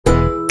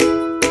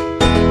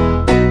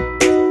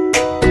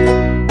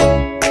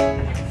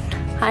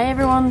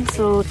everyone.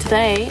 So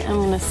today I'm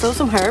gonna sow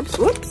some herbs,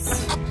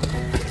 whoops,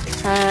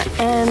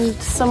 and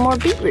some more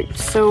beetroot.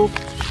 So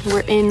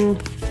we're in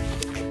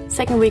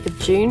second week of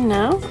June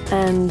now,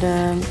 and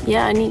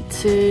yeah, I need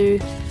to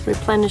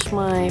replenish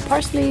my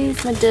parsley,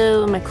 my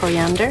dill and my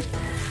coriander,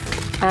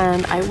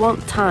 and I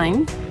want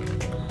thyme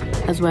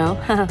as well.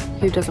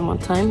 Who doesn't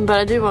want thyme? But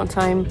I do want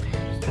thyme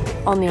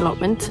on the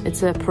allotment.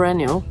 It's a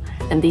perennial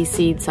and these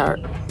seeds are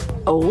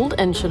old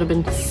and should have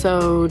been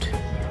sowed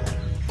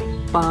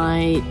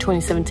by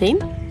 2017,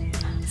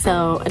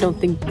 so I don't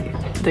think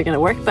they're gonna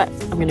work, but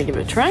I'm gonna give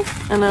it a try.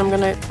 And I'm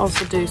gonna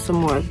also do some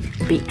more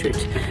beetroot.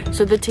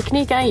 So the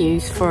technique I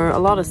use for a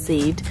lot of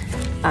seed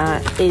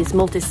is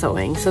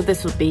multisowing. So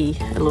this would be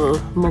a little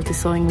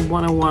multisowing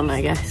 101,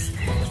 I guess.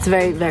 It's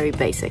very, very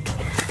basic.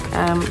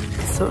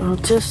 So I'll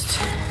just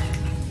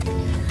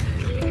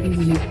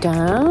move you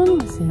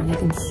down so you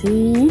can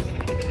see.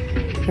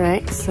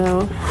 Right,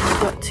 so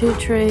I've got 2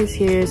 trays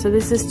here. So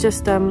this is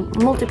just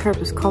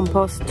multi-purpose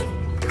compost.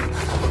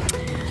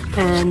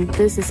 And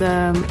this is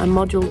a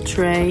module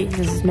tray.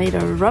 This is made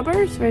of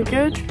rubber, it's very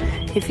good.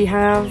 If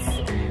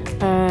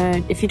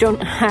you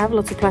don't have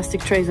lots of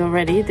plastic trays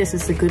already, this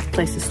is a good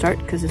place to start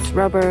because it's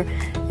rubber,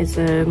 it's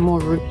a more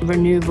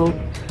renewable,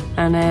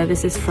 and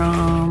this is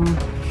from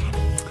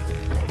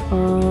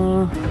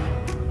a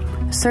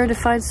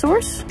certified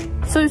source,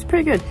 so it's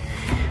pretty good.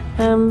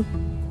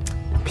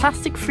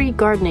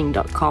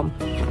 Plasticfreegardening.com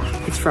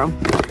it's from.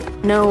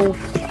 No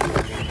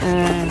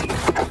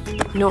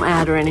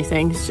ad or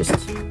anything, it's just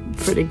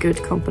pretty good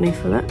company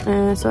for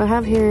that. So I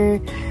have here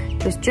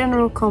just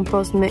general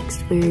compost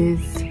mixed with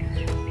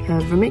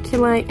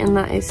vermiculite, and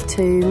that is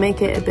to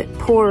make it a bit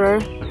poorer,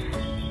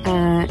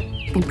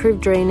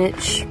 improve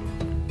drainage,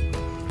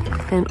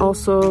 and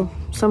also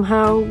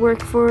somehow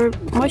work for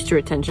moisture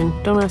retention.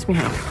 Don't ask me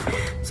how.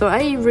 So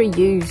I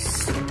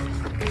reuse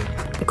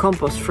the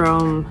compost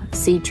from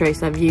seed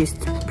trays I've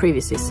used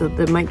previously, so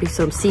there might be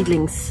some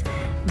seedlings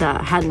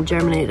that hadn't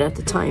germinated at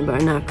the time but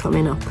are now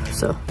coming up,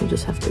 so you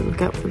just have to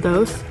look out for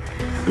those.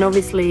 And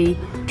obviously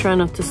try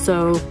not to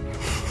sow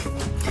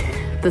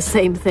the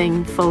same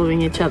thing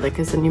following each other,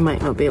 because then you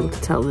might not be able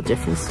to tell the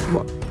difference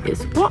what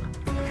is what.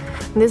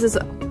 And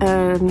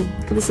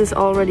this is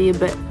already a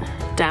bit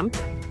damp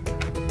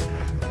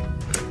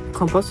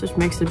compost, which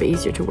makes it a bit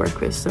easier to work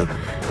with. So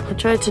I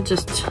try to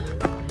just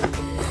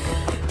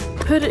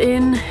put it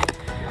in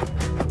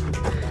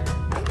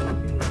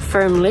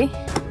firmly.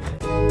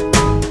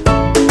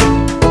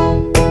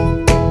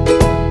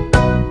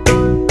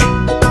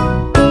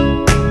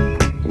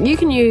 You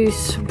can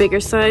use bigger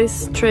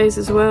size trays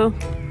as well,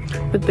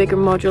 with bigger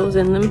modules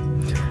in them,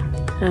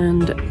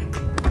 and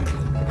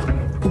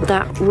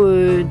that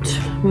would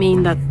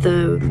mean that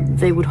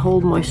they would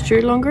hold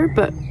moisture longer,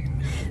 but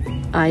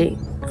I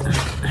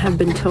have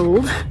been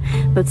told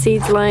that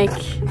seeds like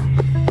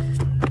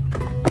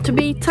to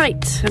be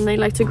tight and they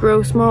like to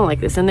grow small like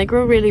this, and they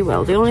grow really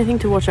well. The only thing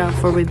to watch out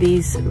for with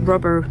these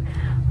rubber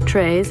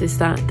trays is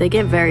that they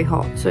get very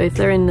hot. So if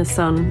they're in the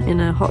sun in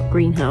a hot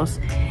greenhouse,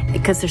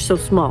 because they're so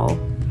small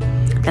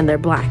and they're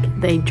black,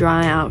 they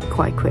dry out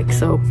quite quick.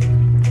 So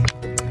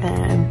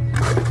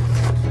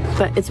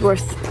but it's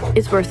worth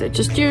it.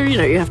 Just you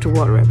know, you have to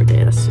water every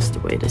day. That's just the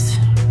way it is.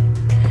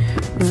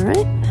 All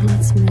right,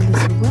 let's move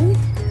this away.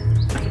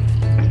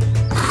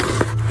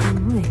 All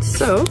right,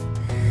 so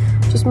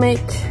just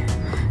make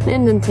an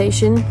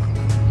indentation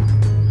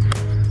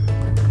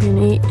in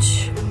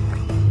each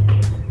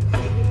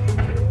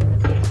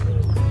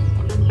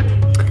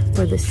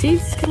where the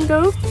seeds can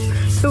go.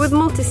 So with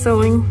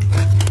multi-sowing,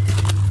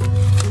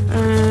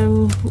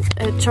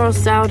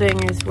 Charles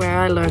Dowding is where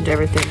I learned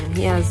everything.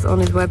 He has on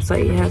his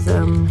website, he has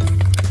a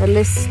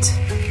list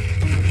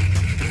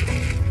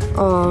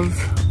of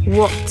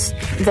what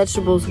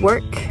vegetables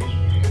work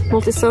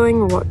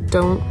multi-sowing, what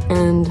don't,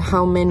 and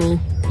how many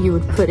you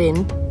would put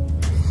in.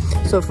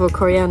 So for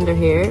coriander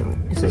here,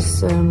 this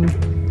is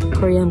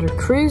coriander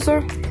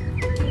cruiser.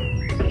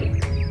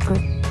 I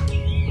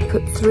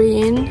put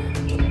 3 in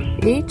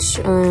each,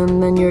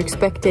 and then you're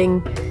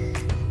expecting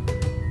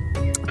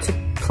to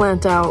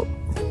plant out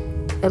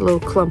a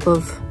little clump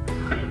of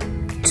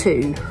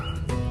 2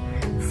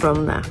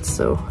 from that.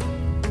 So,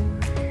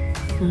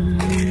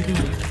 and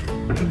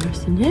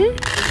there's in here.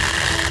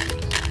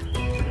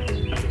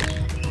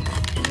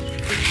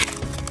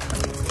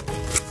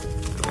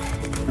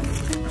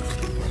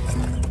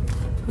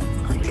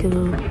 Like a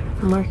little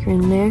marker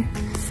in there,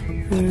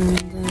 and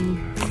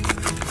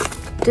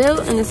dill,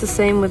 and it's the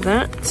same with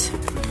that.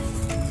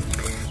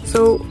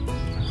 So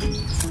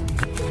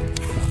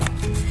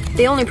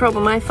the only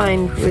problem I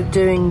find with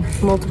doing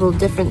multiple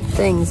different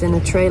things in a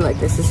tray like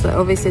this is that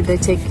obviously they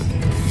take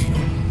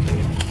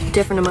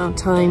different amount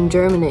of time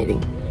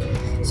germinating.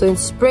 So in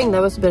spring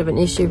that was a bit of an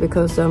issue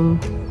because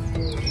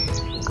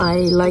I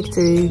like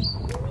to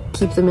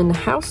keep them in the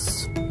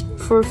house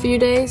for a few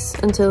days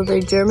until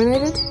they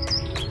germinated.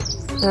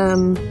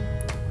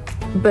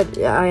 But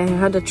I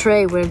had a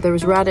tray where there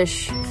was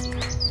radish,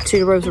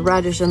 2 rows of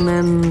radish, and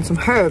then some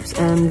herbs,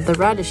 and the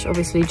radish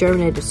obviously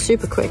germinated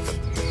super quick.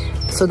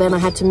 So then I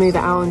had to move it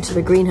out into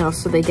the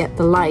greenhouse so they get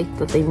the light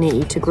that they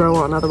need to grow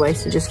on,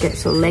 otherwise they just get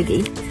so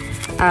leggy.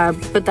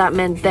 But that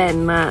meant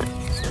then that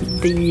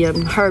the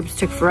herbs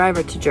took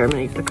forever to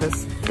germinate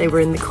because they were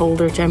in the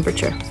colder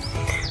temperature,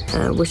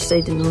 which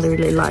they didn't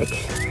really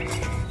like.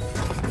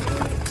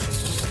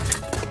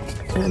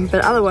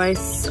 But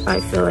otherwise, I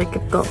feel like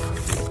I've got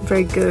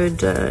very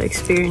good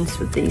experience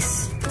with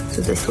this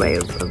way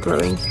of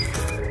growing.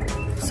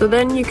 So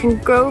then you can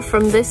grow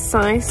from this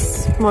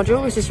size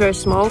module, which is very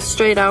small,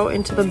 straight out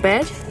into the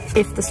bed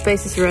if the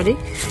space is ready.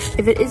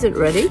 If it isn't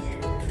ready,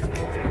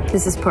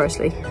 this is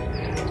parsley.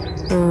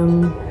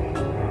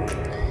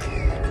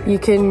 You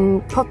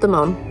can pot them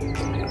on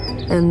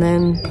and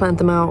then plant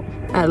them out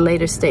at a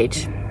later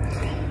stage.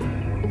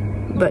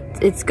 But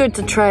it's good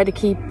to try to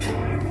keep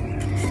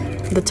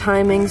the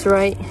timings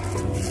right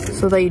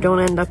so that you don't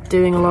end up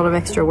doing a lot of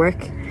extra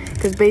work,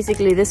 because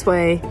basically this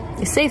way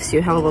it saves you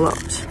a hell of a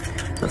lot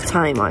of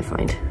time, I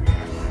find.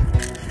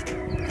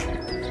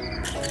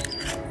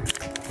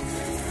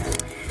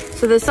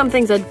 So there's some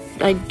things that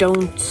I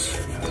don't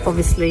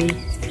obviously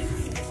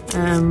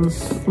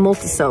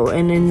multi-sow,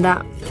 and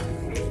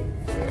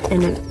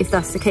if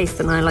that's the case,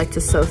 then I like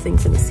to sow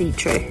things in a seed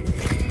tray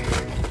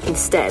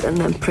instead and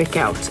then prick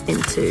out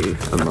into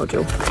a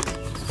module.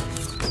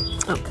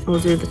 Oh, we'll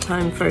do the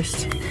time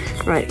first.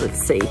 Right, let's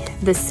see.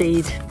 This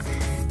seed,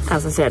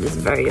 as I said, is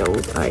very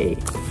old. I'm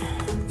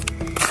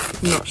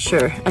not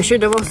sure. I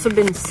should have also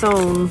been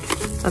sown,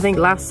 I think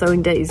last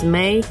sowing day is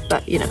May,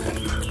 but you know,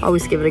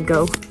 always give it a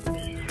go.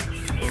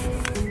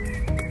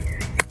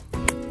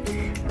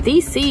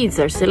 These seeds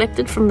are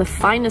selected from the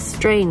finest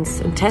strains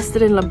and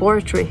tested in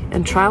laboratory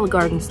and trial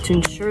gardens to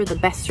ensure the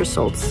best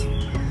results.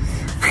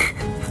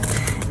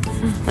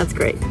 That's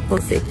great. We'll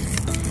see.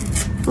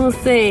 We'll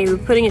see. We're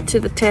putting it to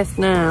the test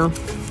now.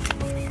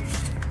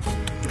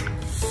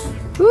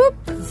 Whoop.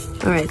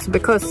 Alright, so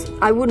because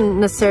I wouldn't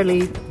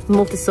necessarily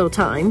multi-sow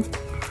thyme,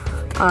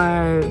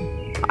 I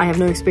have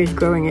no experience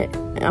growing it.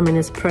 I mean,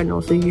 it's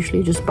perennial, so you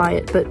usually just buy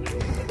it, but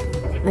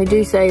I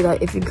do say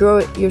that if you grow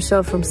it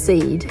yourself from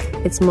seed,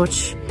 it's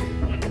much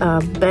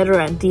better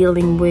at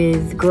dealing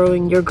with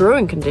your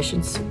growing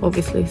conditions,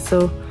 obviously.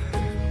 So,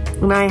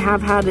 and I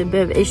have had a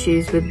bit of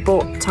issues with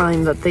bought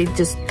thyme that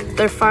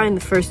they're fine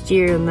the first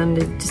year and then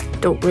they just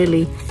don't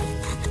really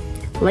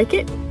like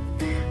it.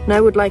 And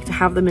I would like to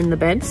have them in the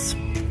beds.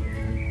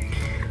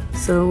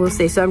 So we'll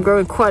see. So I'm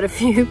growing quite a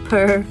few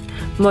per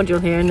module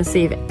here, and to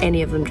see if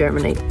any of them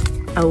germinate.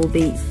 I will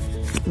be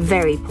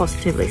very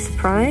positively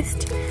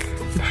surprised.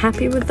 I'm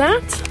happy with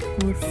that.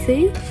 We'll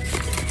see.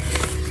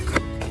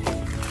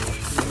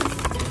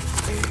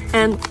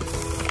 And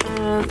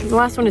the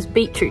last one is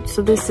beetroot.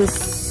 So this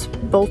is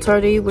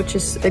bolt-hardy, which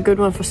is a good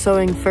one for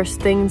sowing first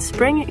thing in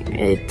spring.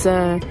 It's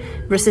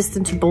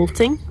resistant to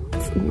bolting,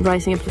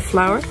 rising up to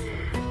flower.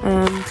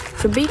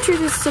 So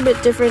beetroot is a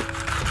bit different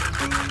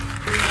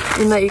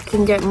in that you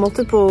can get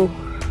multiple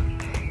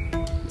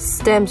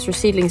stems or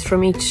seedlings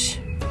from each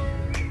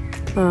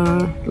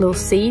little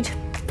seed.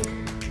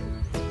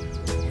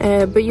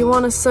 But you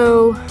want to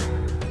sow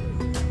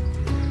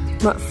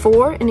about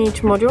 4 in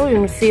each module. You're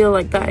going to feel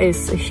like that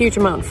is a huge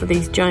amount for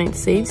these giant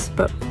seeds,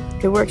 but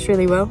it works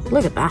really well.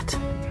 Look at that.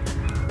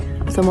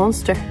 That's a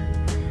monster.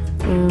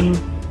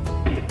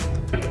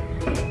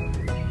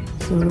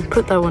 So we'll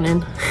put that one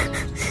in.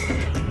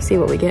 See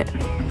what we get.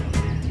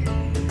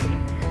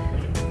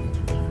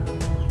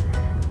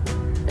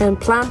 And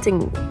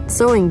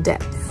sowing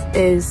depth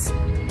is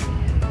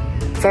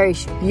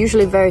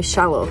usually very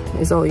shallow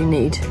is all you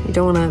need. You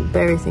don't want to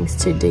bury things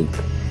too deep.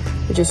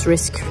 You just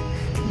risk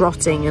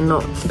rotting and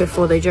not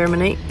before they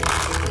germinate.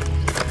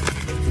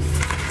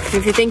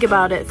 If you think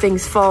about it,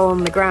 things fall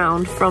on the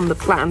ground from the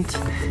plant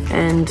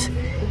and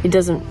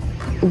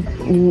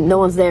no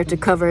one's there to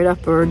cover it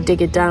up or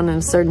dig it down in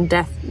a certain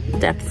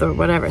depth or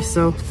whatever.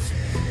 So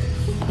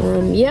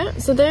yeah,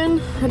 so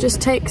then I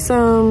just take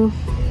some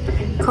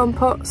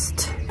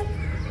compost.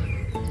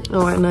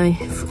 Oh, and I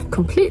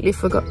completely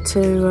forgot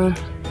to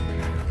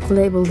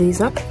label these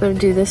up. Better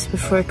do this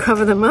before I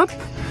cover them up.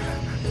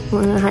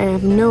 Well, I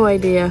have no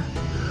idea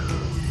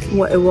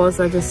what it was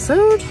I just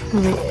sowed.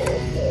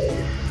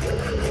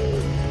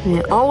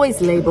 Yeah, always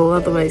label,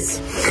 otherwise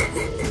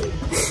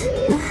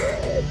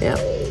yeah,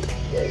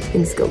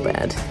 things go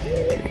bad.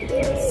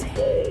 Let's see.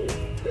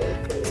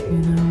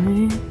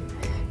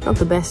 Not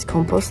the best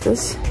compost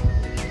this,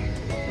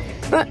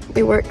 but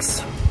it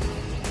works.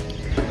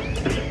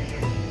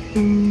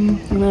 And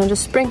then I'll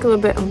just sprinkle a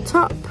bit on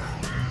top.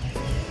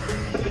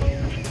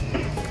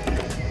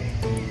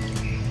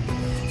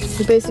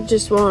 You basically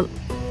just want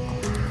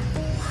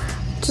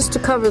to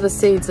cover the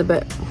seeds a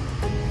bit,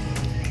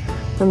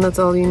 and that's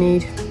all you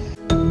need.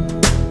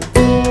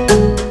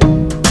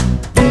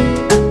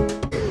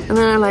 And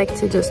then I like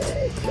to just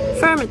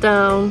firm it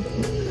down,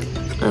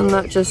 and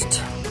that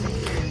just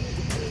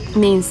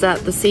means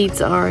that the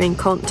seeds are in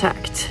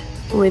contact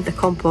with the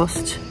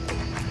compost.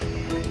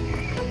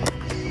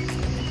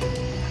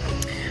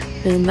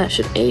 And that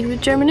should aid with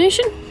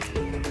germination.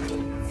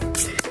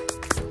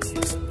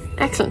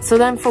 Excellent. So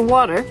then for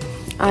water,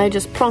 I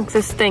just plonk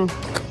this thing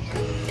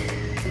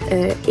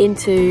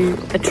into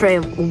a tray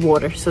of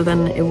water, so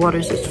then it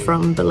waters it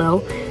from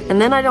below, and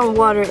then I don't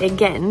water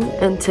again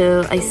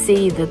until I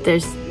see that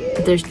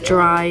there's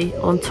dry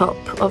on top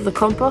of the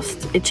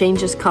compost. It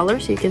changes color,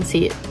 so you can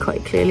see it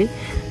quite clearly,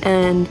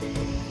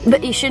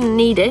 but you shouldn't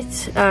need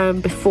it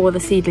before the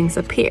seedlings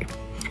appear.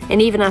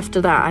 And even after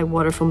that I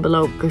water from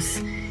below,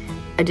 because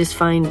I just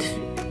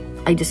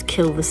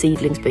kill the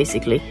seedlings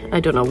basically. I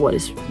don't know what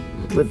is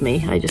with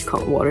me, I just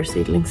can't water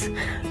seedlings.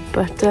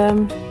 But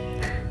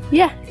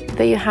yeah,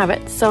 there you have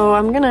it. So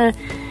I'm gonna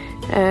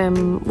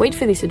wait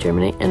for these to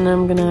germinate, and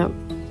I'm gonna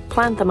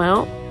plant them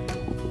out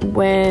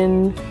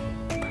when,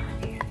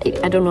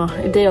 I don't know,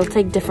 they'll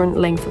take different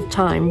length of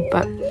time,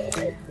 but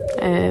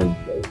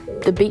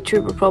the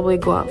beetroot will probably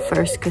go out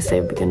first because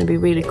they're going to be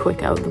really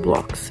quick out of the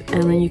blocks,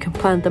 and then you can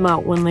plant them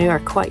out when they are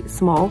quite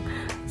small.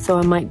 So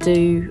I might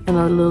do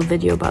another little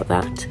video about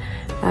that.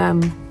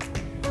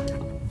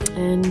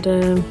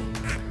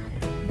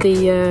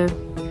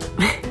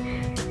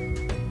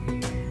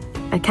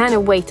 I kind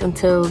of wait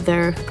until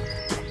they're,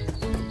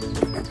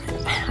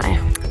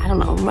 I don't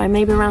know,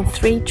 maybe around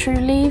 3 true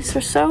leaves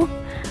or so.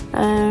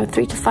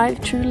 3 to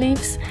 5 true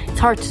leaves. It's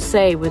hard to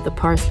say with the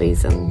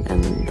parsleys and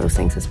those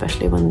things,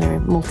 especially when they're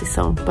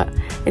multi-sown, but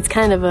it's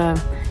kind of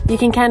you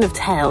can kind of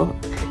tell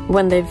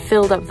when they've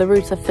filled up, the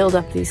roots have filled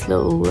up these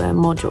little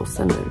modules,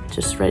 and they're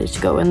just ready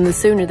to go. And the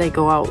sooner they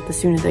go out, the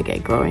sooner they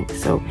get growing,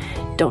 so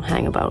don't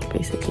hang about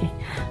basically.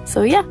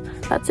 So yeah,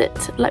 that's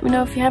it. Let me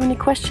know if you have any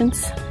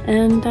questions,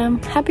 and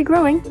happy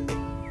growing.